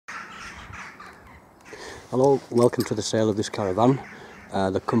Hello, welcome to the sale of this caravan,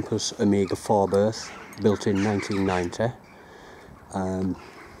 the Compass Amiga 4 berth, built in 1990.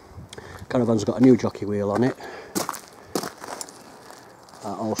 Caravan's got a new jockey wheel on it.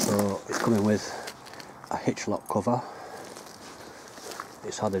 Also, it's coming with a hitch lock cover.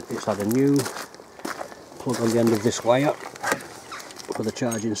 It's had a new plug on the end of this wire for the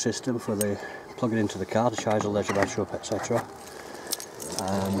charging system, for the plugging into the car to charge the leisure battery up, etc.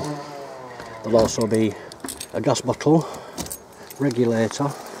 There'll also be a gas bottle,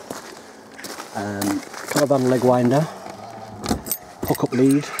 regulator, caravan leg winder, hook-up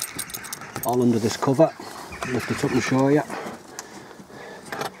lead, all under this cover. Lift it up and show you.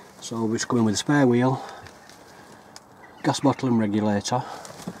 So it's coming with a spare wheel, gas bottle and regulator,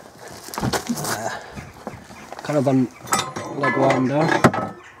 caravan leg winder,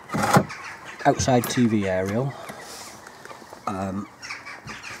 outside TV aerial,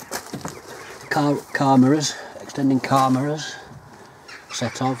 car mirrors, extending car mirrors,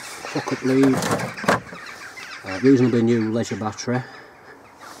 set of, hook-up lead, reasonably new leisure battery.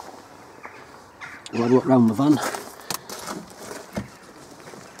 We'll have a look round the van.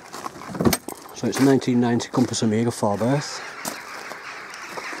 So it's a 1990 Compass Amiga 4 berth.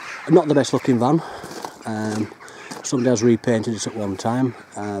 Not the best looking van. Somebody has repainted it at one time,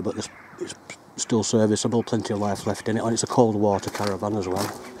 but it's still serviceable, plenty of life left in it, and it's a cold water caravan as well.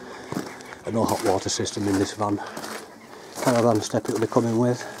 No hot water system in this van. Caravan step it will be coming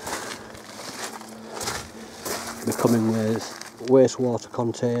with. Be coming with wastewater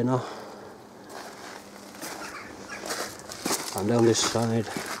container, and down this side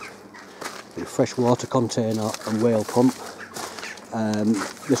a fresh water container and whale pump.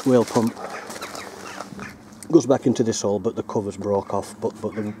 This whale pump goes back into this hole, but the cover's broke off. But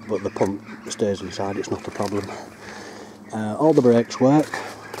the pump stays inside. It's not a problem. All the brakes work.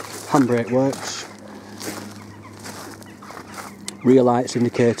 Handbrake works, rear lights,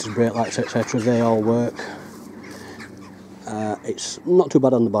 indicators, brake lights, etc. They all work. It's not too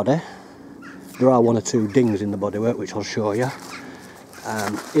bad on the body. There are one or two dings in the bodywork which I'll show you.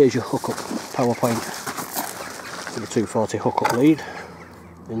 Here's your hook-up power point for the 240 hook-up lead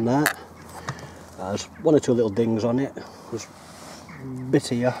in there. There's one or two little dings on it. There's a bit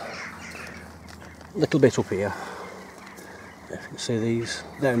here, little bit up here. If you can see these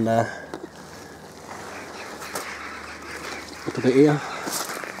down there, a little bit here,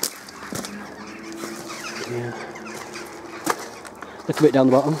 a little bit down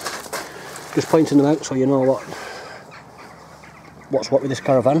the bottom. Just pointing them out so you know what's what with this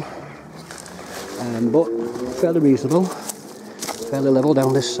caravan. But fairly reasonable, fairly level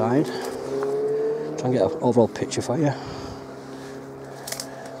down this side. Try and get an overall picture for you.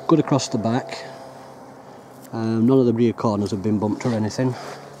 Good across the back. None of the rear corners have been bumped or anything.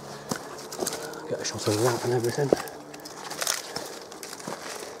 Get a shot of that and everything.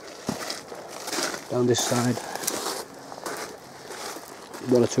 Down this side,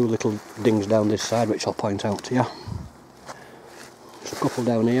 one or two little dings down this side which I'll point out to you. There's a couple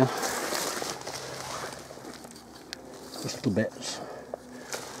down here. Just little bits.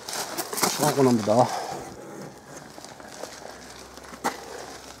 Slight one on the door.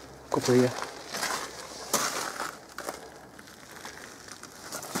 Couple here.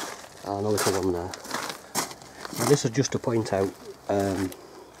 And a little one there. Now this is just to point out,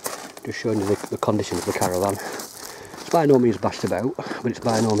 just showing you the condition of the caravan. It's by no means bashed about, but it's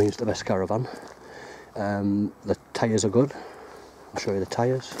by no means the best caravan. The tyres are good. I'll show you the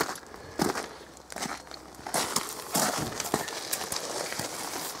tyres.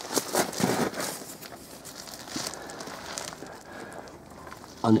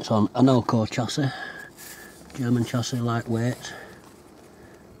 And it's on an Alco chassis, German chassis, lightweight.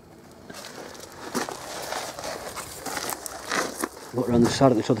 Look around the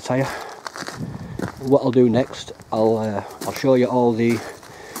side of this other tyre. What I'll do next, I'll show you all the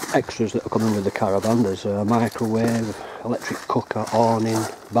extras that are coming with the caravan. There's a microwave, electric cooker, awning,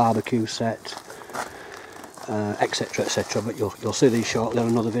 barbecue set, etc, etc. But you'll see these shortly on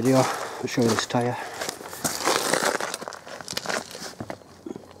another video. I'll show you this tyre.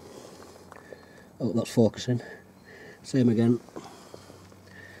 Oh, that's focusing. Same again.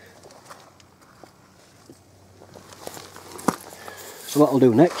 So what I'll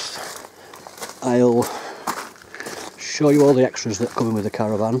do next, I'll show you all the extras that come in with the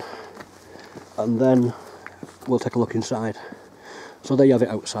caravan, and then we'll take a look inside. So there you have it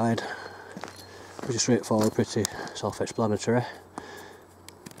outside. Pretty straightforward, pretty self-explanatory.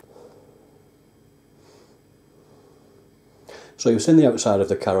 So you've seen the outside of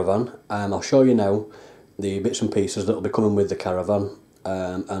the caravan, and I'll show you now the bits and pieces that will be coming with the caravan,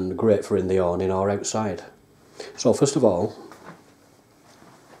 and great for in the awning or outside. So first of all,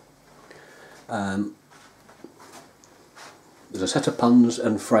 there's a set of pans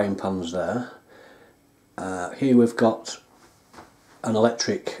and frying pans there. Here we've got an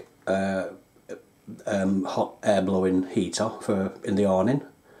electric hot air blowing heater for in the awning.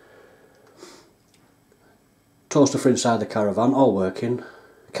 Toaster for inside the caravan, all working.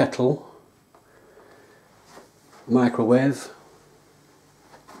 Kettle. Microwave.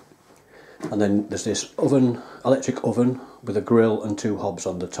 And then there's this oven, electric oven with a grill and 2 hobs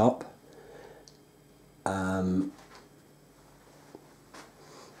on the top. A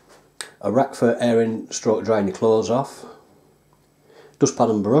rack for airing stroke drying your clothes off. Dustpan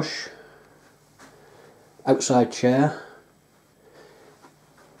and brush. Outside chair.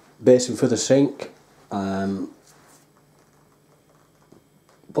 Basin for the sink. Pull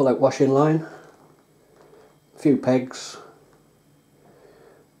out washing line. A few pegs.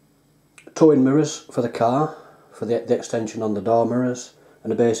 Towing mirrors for the car, for the extension on the door mirrors,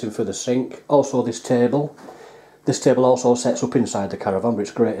 and a basin for the sink. Also this table. This table also sets up inside the caravan, but it's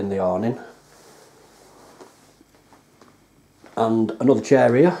great in the awning. And another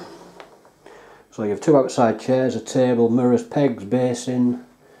chair here. So you have 2 outside chairs, a table, mirrors, pegs, basin,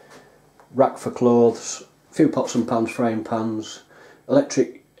 rack for clothes, a few pots and pans, frying pans,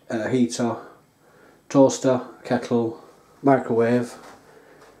 electric heater, toaster, kettle, microwave,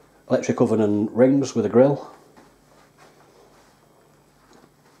 electric oven and rings with a grill.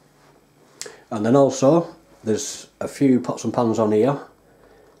 And then also there's a few pots and pans on here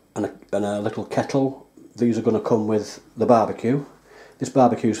and a little kettle. These are going to come with the barbecue. This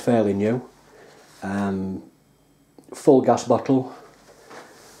barbecue is fairly new. Full gas bottle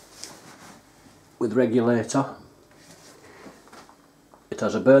with regulator. It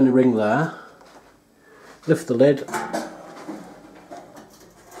has a burning ring there. Lift the lid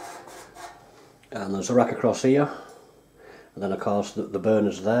and there's a rack across here, and then of course the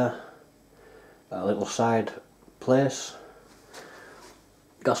burner's there. A little side place,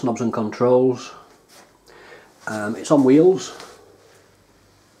 gas knobs and controls. It's on wheels.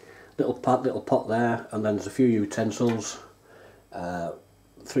 Little pot there, and then there's a few utensils.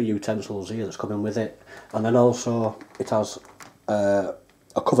 3 utensils here that's coming with it, and then also it has a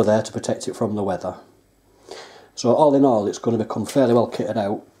cover there to protect it from the weather. So all in all, it's going to become fairly well kitted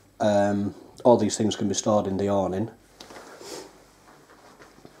out. All these things can be stored in the awning.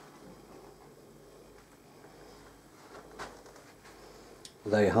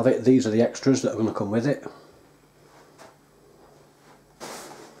 There you have it. These are the extras that are going to come with it.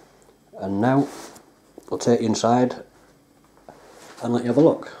 And now I'll take you inside and let you have a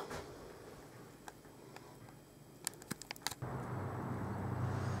look.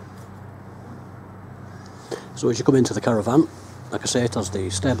 So as you come into the caravan, like I say, it has the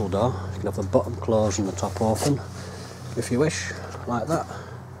stable door. You can have the bottom closed and the top open if you wish, like that.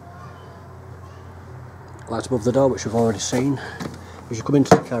 Light above the door, which you've already seen. As you come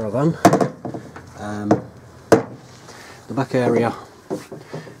into the caravan, the back area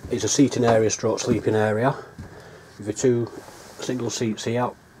is a seating area stroke sleeping area with your 2 single seats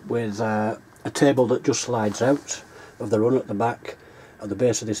here with a table that just slides out of the run at the back at the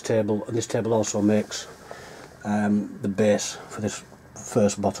base of this table, and this table also makes the base for this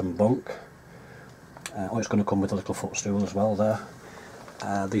first bottom bunk. It's going to come with a little footstool as well there.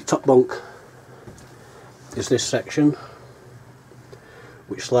 The top bunk is this section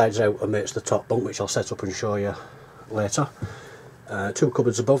which slides out and makes the top bunk, which I'll set up and show you later. 2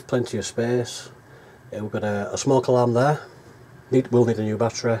 cupboards above, plenty of space. We've got a smoke alarm there. Will need a new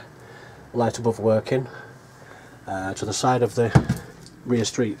battery. Light above working. To the side of the rear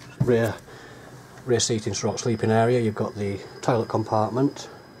seating stroke sleeping area, you've got the toilet compartment.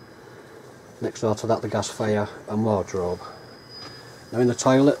 Next door to that, the gas fire and wardrobe. Now in the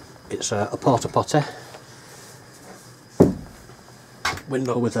toilet, it's a porta potty.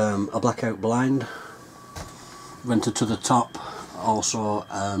 Window with a blackout blind. Vented to the top. Also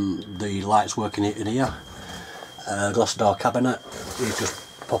the lights working in here. Glass door cabinet. You just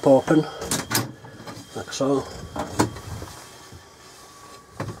pop open like so.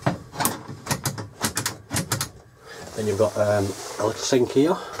 Then you've got a little sink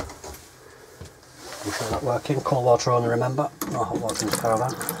here. I'm sure that working. Cold water only, remember. No hot water in the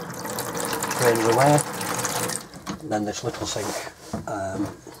caravan. Drains away. And then this little sink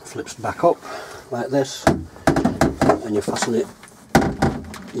flips back up like this, and you fasten it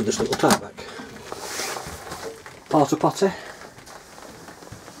with this little tie back. Porta potty,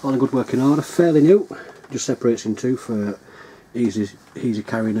 all in good working order, fairly new, just separates in 2 for easy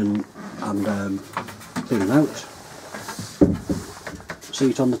carrying and cleaning out.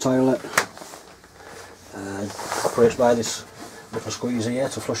 Seat on the toilet, operates by this little squeezer here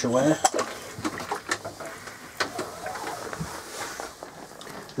to flush away.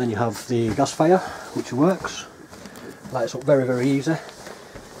 Then you have the gas fire, which works, lights up very, very easy,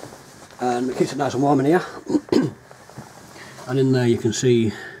 and it keeps it nice and warm in here. And in there you can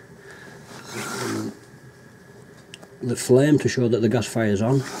see the flame to show that the gas fire is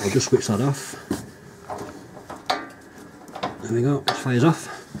on. I'll just switch that off. There we go, gas fire's off.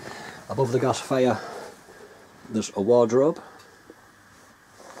 Above the gas fire there's a wardrobe,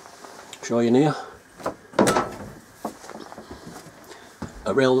 show you near.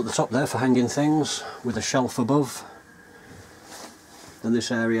 A rail at the top there for hanging things with a shelf above. Then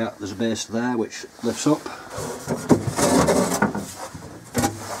this area, there's a base there which lifts up.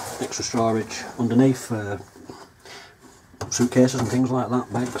 Extra storage underneath for suitcases and things like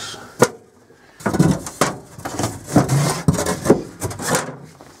that, bags.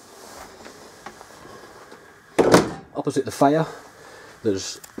 Opposite the fire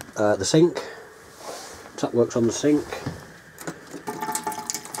there's the sink. Tap works on the sink.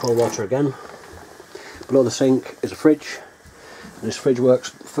 Cold water again. Below the sink is a fridge. And this fridge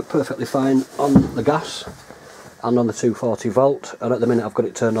works perfectly fine on the gas and on the 240 volt, and at the minute I've got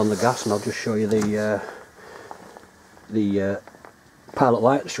it turned on the gas, and I'll just show you the pilot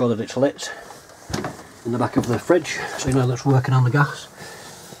light to show that it's lit in the back of the fridge, so you know that's working on the gas.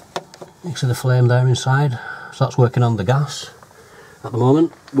 You can see the flame there inside, so that's working on the gas at the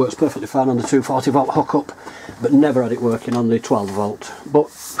moment. Works perfectly fine on the 240 volt hookup, but never had it working on the 12 volt. But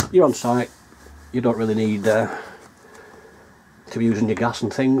you're on site, you don't really need to be using your gas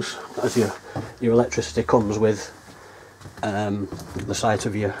and things, as your electricity comes with the site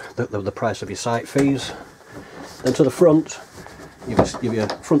of your the price of your site fees. Then to the front, you've your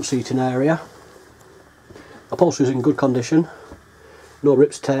front seating area. Upholstery is in good condition, no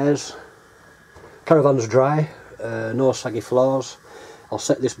rips, tears. Caravan's dry, no saggy floors. I'll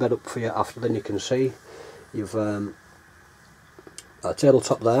set this bed up for you after, then you can see. You've a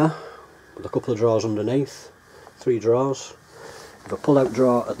tabletop there with a couple of drawers underneath, 3 drawers. You've a pull-out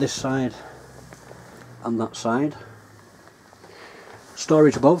drawer at this side and that side.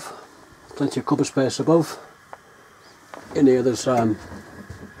 Storage above, plenty of cupboard space above. In here there's a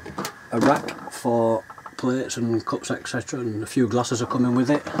rack for plates and cups, etc., and a few glasses are coming with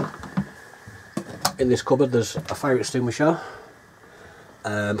it. In this cupboard there's a fire extinguisher,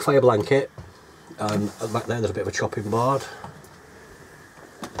 fire blanket, and back there there's a bit of a chopping board.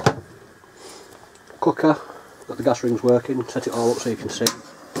 Cooker, got the gas rings working, set it all up so you can see.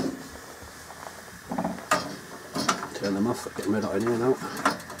 Turn them off, getting rid of it in here now.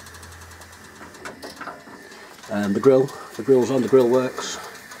 And the grill's on, the grill works.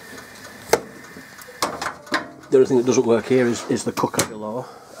 The only thing that doesn't work here is the cooker below.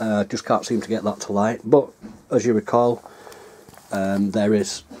 Just can't seem to get that to light, but as you recall, there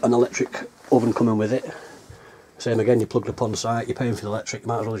is an electric oven coming with it. Same again, you plugged up on site, you're paying for the electric, you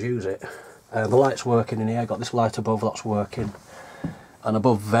might as well use it. The light's working in here, got this light above, that's working. And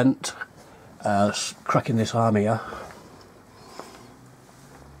above vent, cracking this arm here.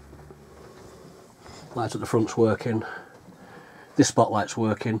 Light at the front's working. This spotlight's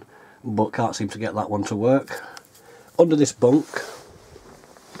working, but can't seem to get that one to work. Under this bunk,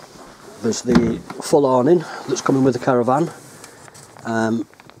 there's the full awning that's coming with the caravan.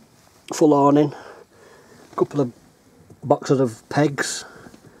 Full awning, a couple of boxes of pegs,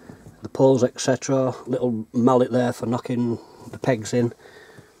 the poles, etc. Little mallet there for knocking the pegs in.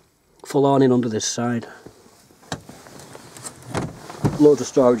 Full awning under this side. Loads of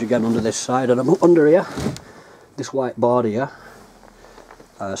storage again under this side, and under here, this white board here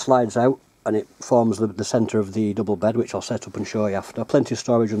slides out and it forms the centre of the double bed, which I'll set up and show you after. Plenty of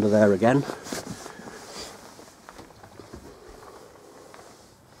storage under there again.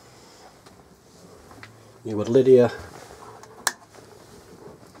 You would lid here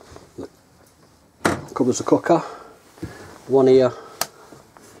that covers the cooker, one here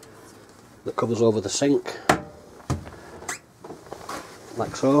that covers over the sink,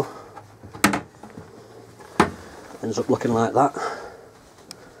 like so. Ends up looking like that.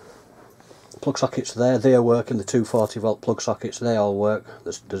 Plug sockets there, they are working, the 240 volt plug sockets, they all work.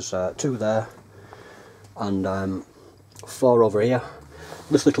 There's 2 there and 4 over here.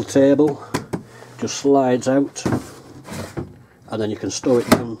 This little table just slides out and then you can store it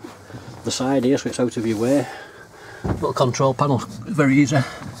down the side here so it's out of your way. Little control panel, very easy. Up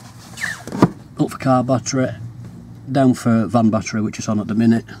for car battery, down for van battery, which is on at the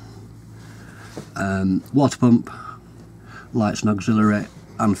minute. Water pump, lights and auxiliary,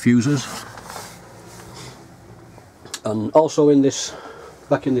 and fuses. And also in this,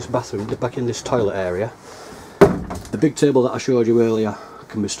 back in this bathroom, back in this toilet area, big table that I showed you earlier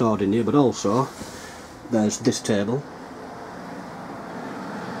can be stored in here, but also there's this table.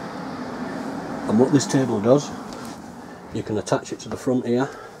 And what this table does, you can attach it to the front here.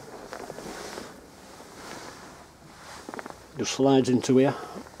 Just slides into here,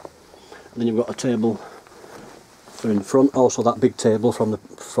 and then you've got a table for in front. Also that big table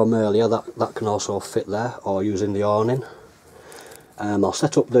from earlier, that can also fit there, or using the awning. I'll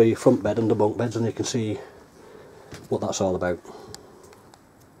set up the front bed and the bunk beds and you can see what that's all about.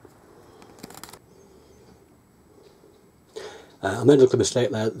 I made a little mistake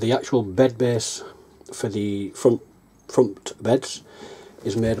there. The actual bed base for the front beds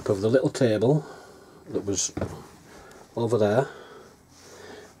is made up of the little table that was over there,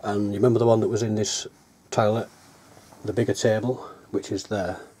 and you remember the one that was in this toilet, the bigger table, which is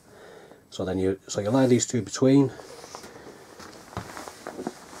there. So then you lie these two between,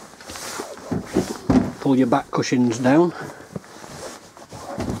 pull your back cushions down,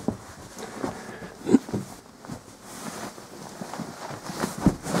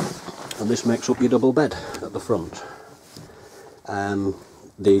 and this makes up your double bed at the front.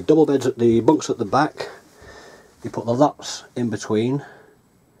 The double beds at the bunks at the back, you put the lots in between,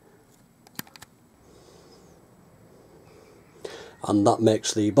 and that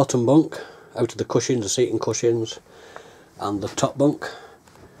makes the bottom bunk out of the cushions, the seating cushions, and the top bunk,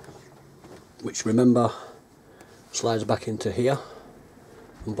 which remember slides back into here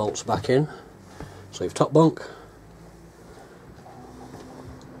and bolts back in. So you've top bunk,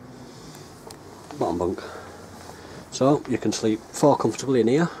 bottom bunk. So you can sleep 4 comfortably in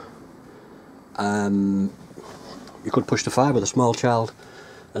here. You could push to 5 with a small child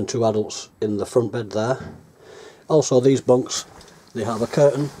and 2 adults in the front bed there. Also these bunks, they have a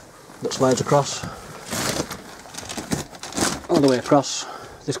curtain that slides across, all the way across.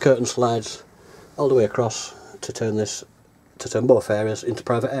 This curtain slides all the way across to turn both areas into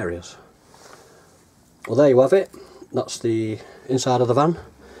private areas. Well, there you have it. That's the inside of the van.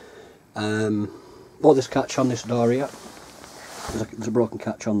 This catch on this door here, there's a broken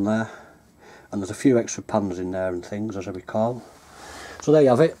catch on there, and there's a few extra pans in there and things, as I recall. So there you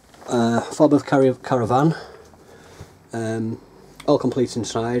have it, 4-berth caravan, all complete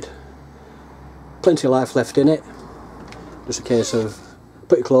inside, plenty of life left in it. Just a case of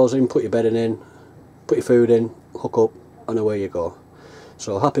put your clothes in, put your bedding in, put your food in, hook up, and away you go.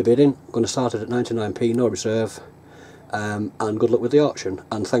 So happy bidding. I'm going to start it at 99p, no reserve, and good luck with the auction,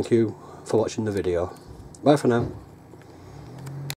 and thank you for watching the video. Bye for now.